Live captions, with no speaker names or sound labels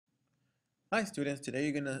Hi students, today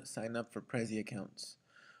you're going to sign up for Prezi accounts.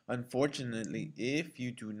 Unfortunately, if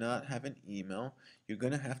you do not have an email, you're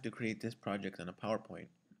going to have to create this project on a PowerPoint.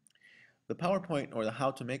 The PowerPoint or the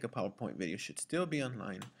how to make a PowerPoint video should still be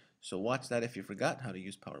online, so watch that if you forgot how to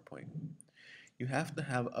use PowerPoint. You have to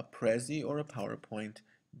have a Prezi or a PowerPoint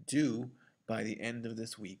due by the end of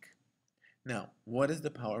this week. Now, what is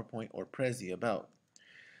the PowerPoint or Prezi about?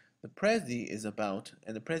 The Prezi is about,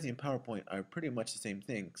 and the Prezi and PowerPoint are pretty much the same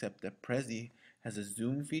thing, except that Prezi has a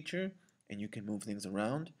zoom feature and you can move things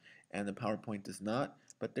around, and the PowerPoint does not,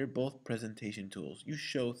 but they're both presentation tools. You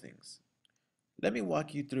show things. Let me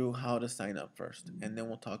walk you through how to sign up first, and then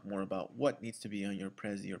we'll talk more about what needs to be on your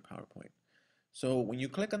Prezi or PowerPoint. So when you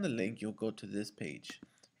click on the link, you'll go to this page.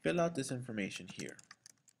 Fill out this information here.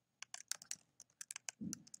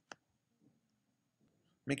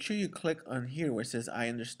 Make sure you click on here where it says I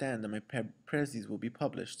understand that my Prezis will be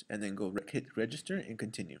published, and then go hit register and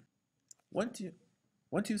continue. Once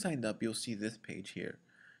you signed up, you'll see this page here.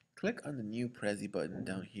 Click on the new Prezi button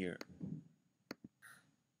down here.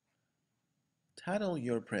 Title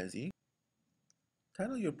your Prezi.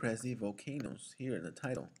 Title your Prezi Volcanoes here in the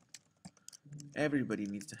title. Everybody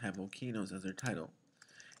needs to have volcanoes as their title.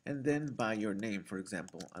 And then by your name, for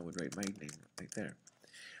example, I would write my name right there.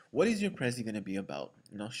 What is your Prezi going to be about?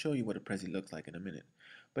 And I'll show you what a Prezi looks like in a minute.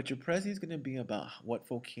 But your Prezi is going to be about what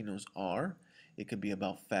volcanoes are. It could be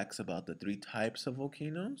about facts about the 3 types of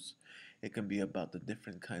volcanoes. It can be about the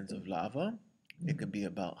different kinds of lava. It can be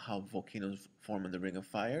about how volcanoes form in the Ring of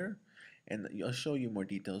Fire. And I'll show you more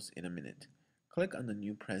details in a minute. Click on the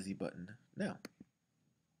new Prezi button now.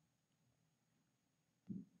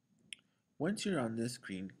 Once you're on this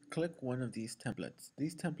screen, click one of these templates.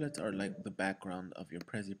 These templates are like the background of your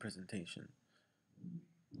Prezi presentation.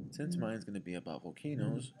 Since mine is going to be about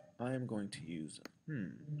volcanoes, I am going to use,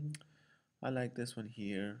 I like this one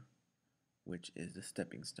here, which is the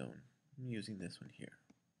stepping stone. I'm using this one here.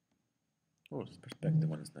 Oh, this perspective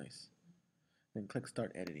one is nice. Then click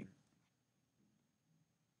Start Editing.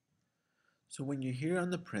 So when you're here on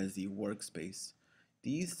the Prezi workspace,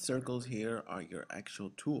 these circles here are your actual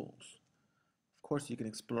tools. Of course, you can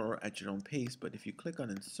explore at your own pace, but if you click on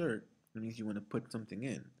Insert, it means you want to put something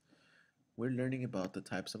in. We're learning about the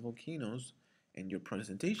types of volcanoes and your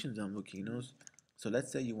presentations on volcanoes. So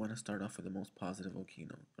let's say you want to start off with the most positive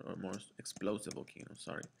volcano, or most explosive volcano,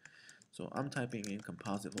 sorry. So I'm typing in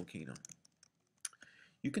composite volcano.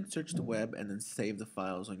 You can search the web and then save the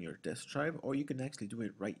files on your disk drive, or you can actually do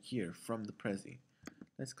it right here from the Prezi.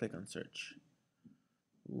 Let's click on search.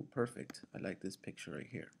 Ooh, perfect. I like this picture right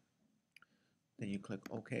here. Then you click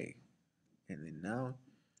OK. And then now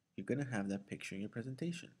you're going to have that picture in your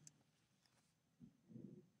presentation.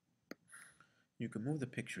 You can move the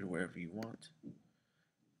picture wherever you want.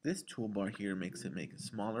 This toolbar here makes it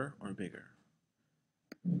smaller or bigger.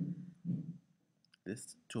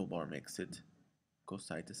 This toolbar makes it go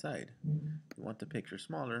side to side. You want the picture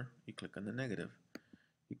smaller, you click on the negative.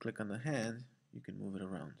 You click on the hand, you can move it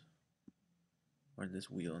around. Or this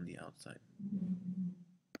wheel on the outside.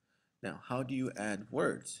 Now, how do you add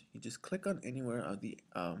words? You just click on anywhere of the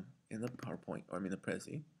in the PowerPoint, or I mean the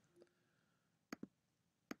Prezi.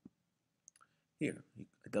 Here, you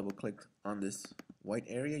double click on this white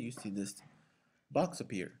area, you see this box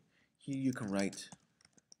appear. Here you can write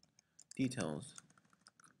details.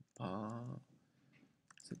 Volcano.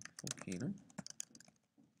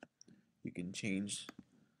 You can change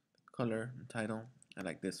the color and title. I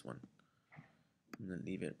like this one. I'm gonna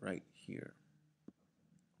leave it right here.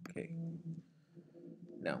 Okay.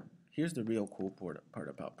 Now, here's the real cool part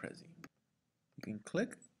about Prezi. You can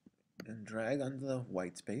click and drag on the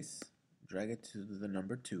white space, drag it to the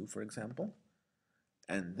number 2, for example,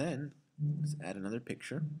 and then let's add another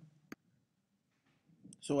picture.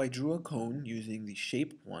 So I drew a cone using the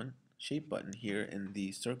shape button here in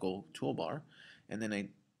the circle toolbar, and then I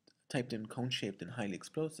typed in cone shaped and highly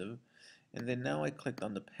explosive, and then now I clicked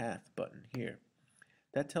on the path button here.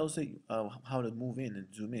 That tells you how to move in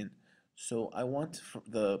and zoom in. So I want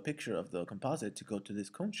the picture of the composite to go to this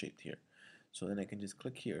cone shaped here. So then I can just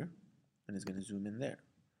click here and it's going to zoom in there.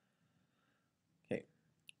 Okay,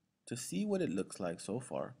 to see what it looks like so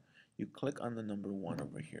far, you click on the number 1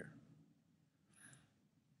 over here.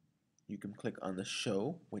 You can click on the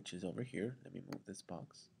show, which is over here. Let me move this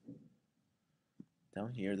box.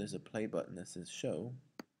 Down here, there's a play button that says show.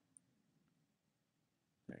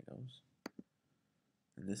 There it goes.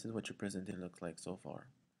 And this is what your presentation looks like so far.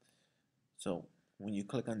 So when you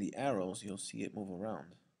click on the arrows, you'll see it move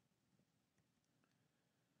around.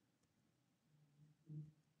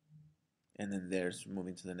 And then there's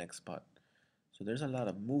moving to the next spot. So there's a lot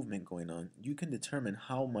of movement going on. You can determine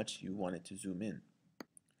how much you want it to zoom in.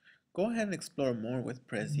 Go ahead and explore more with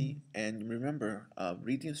Prezi, and remember,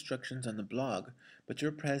 read the instructions on the blog, but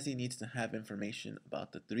your Prezi needs to have information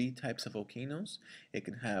about the three types of volcanoes. It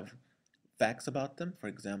can have facts about them, for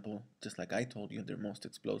example, just like I told you, their most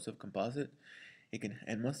explosive composite. It can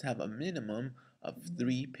and must have a minimum of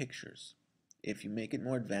 3 pictures. If you make it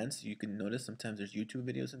more advanced, you can notice sometimes there's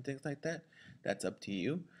YouTube videos and things like that. That's up to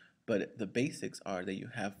you. But the basics are that you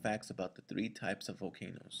have facts about the three types of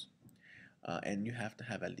volcanoes. And you have to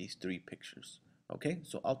have at least 3 pictures. Okay,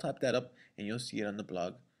 so I'll type that up and you'll see it on the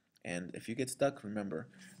blog. And if you get stuck, remember,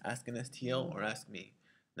 ask an STL or ask me.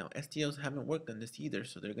 Now, STLs haven't worked on this either,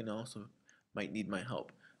 so they're gonna also might need my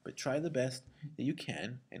help. But try the best that you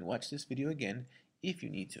can and watch this video again if you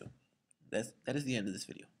need to. That is the end of this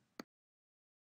video.